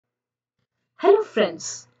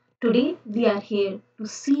friends. Today we are here to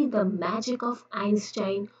see the magic of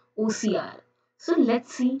Einstein OCR. So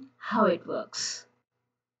let's see how it works.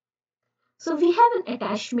 So we have an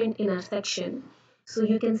attachment in our section. So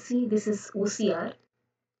you can see this is OCR,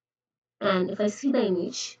 and if I see the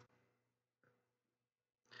image,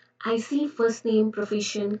 I see first name,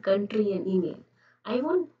 profession, country and email. I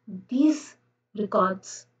want these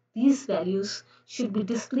records, these values should be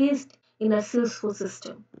displayed in our Salesforce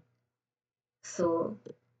system. So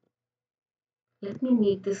let me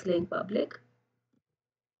make this link public.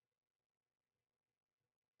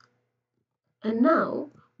 And now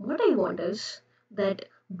what I want is that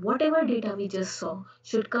whatever data we just saw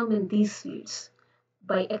should come in these fields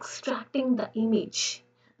by extracting the image.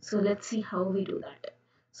 So let's see how we do that.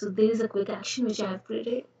 So there is a quick action which I have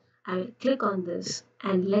created. I will click on this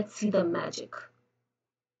and let's see the magic.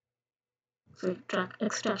 So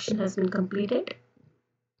extraction has been completed.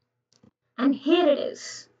 And here it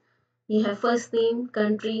is. You have first name,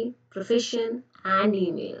 country, profession and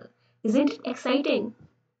email. Isn't it exciting?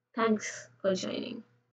 Thanks for joining.